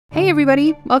Hey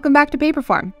everybody, welcome back to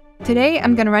Paperform. Today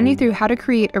I'm going to run you through how to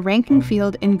create a ranking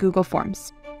field in Google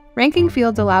Forms. Ranking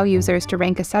fields allow users to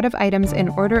rank a set of items in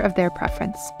order of their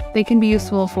preference. They can be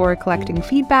useful for collecting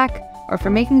feedback or for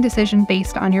making decisions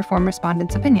based on your form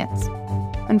respondents' opinions.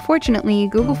 Unfortunately,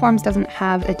 Google Forms doesn't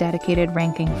have a dedicated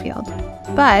ranking field.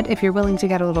 But if you're willing to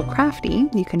get a little crafty,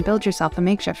 you can build yourself a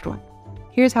makeshift one.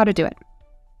 Here's how to do it.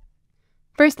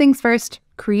 First things first,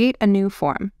 create a new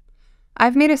form.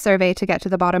 I've made a survey to get to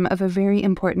the bottom of a very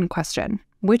important question.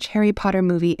 Which Harry Potter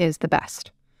movie is the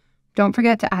best? Don't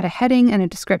forget to add a heading and a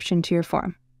description to your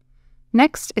form.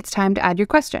 Next, it's time to add your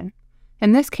question.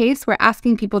 In this case, we're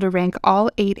asking people to rank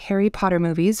all 8 Harry Potter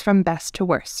movies from best to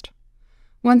worst.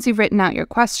 Once you've written out your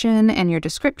question and your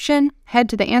description, head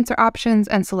to the answer options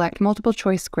and select multiple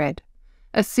choice grid.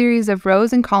 A series of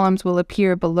rows and columns will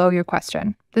appear below your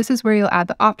question. This is where you'll add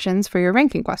the options for your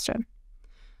ranking question.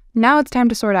 Now it's time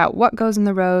to sort out what goes in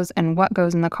the rows and what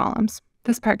goes in the columns.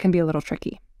 This part can be a little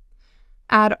tricky.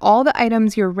 Add all the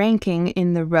items you're ranking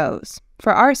in the rows.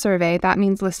 For our survey, that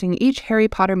means listing each Harry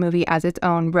Potter movie as its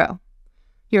own row.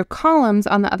 Your columns,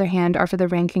 on the other hand, are for the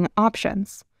ranking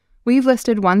options. We've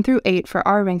listed 1 through 8 for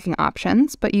our ranking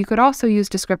options, but you could also use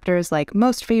descriptors like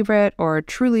most favorite or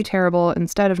truly terrible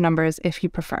instead of numbers if you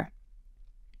prefer.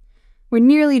 We're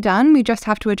nearly done, we just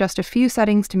have to adjust a few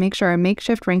settings to make sure our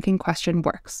makeshift ranking question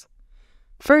works.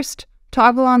 First,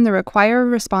 toggle on the Require a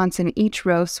Response in Each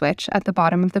Row switch at the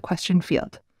bottom of the question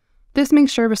field. This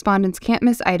makes sure respondents can't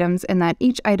miss items and that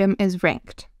each item is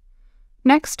ranked.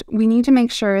 Next, we need to make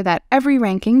sure that every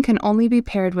ranking can only be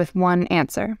paired with one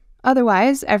answer.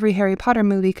 Otherwise, every Harry Potter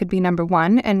movie could be number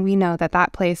 1, and we know that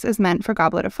that place is meant for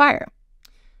Goblet of Fire.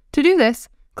 To do this,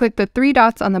 click the 3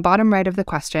 dots on the bottom right of the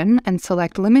question and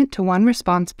select Limit to 1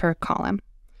 response per column.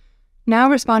 Now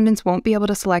respondents won't be able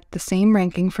to select the same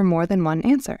ranking for more than one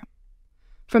answer.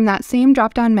 From that same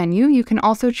drop-down menu, you can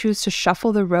also choose to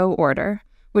shuffle the row order,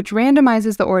 which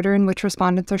randomizes the order in which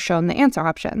respondents are shown the answer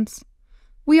options.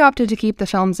 We opted to keep the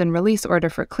films in release order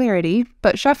for clarity,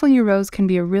 but shuffling your rows can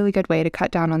be a really good way to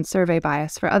cut down on survey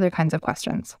bias for other kinds of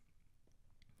questions.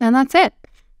 And that's it!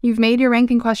 You've made your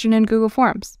ranking question in Google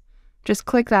Forms. Just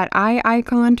click that eye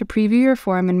icon to preview your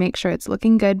form and make sure it's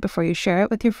looking good before you share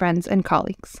it with your friends and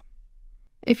colleagues.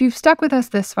 If you've stuck with us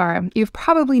this far, you've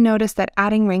probably noticed that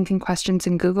adding ranking questions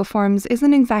in Google Forms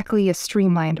isn't exactly a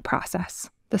streamlined process.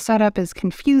 The setup is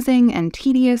confusing and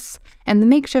tedious, and the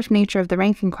makeshift nature of the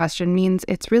ranking question means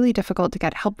it's really difficult to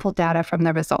get helpful data from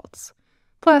the results.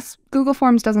 Plus, Google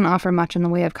Forms doesn't offer much in the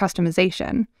way of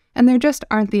customization, and there just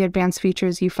aren't the advanced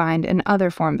features you find in other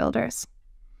form builders.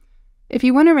 If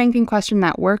you want a ranking question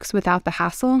that works without the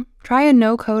hassle, try a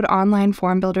no-code online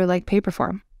form builder like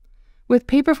Paperform. With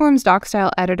Paperform's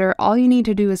doc-style editor, all you need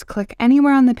to do is click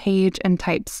anywhere on the page and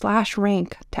type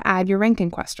 /rank to add your ranking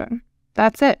question.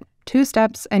 That's it. 2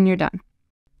 steps and you're done.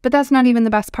 But that's not even the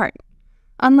best part.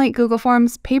 Unlike Google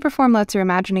Forms, Paperform lets your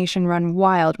imagination run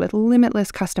wild with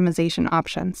limitless customization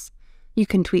options. You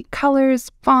can tweak colors,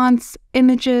 fonts,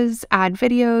 images, add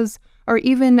videos, or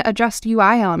even adjust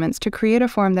UI elements to create a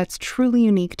form that's truly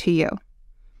unique to you.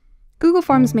 Google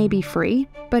Forms may be free,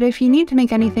 but if you need to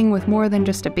make anything with more than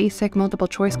just a basic multiple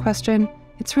choice question,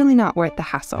 it's really not worth the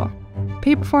hassle.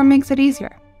 Paperform makes it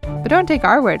easier. But don't take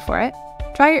our word for it.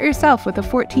 Try it yourself with a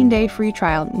 14-day free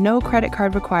trial, no credit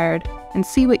card required, and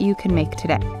see what you can make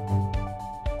today.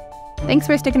 Thanks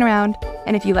for sticking around,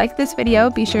 and if you liked this video,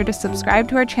 be sure to subscribe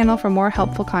to our channel for more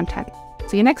helpful content.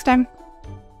 See you next time!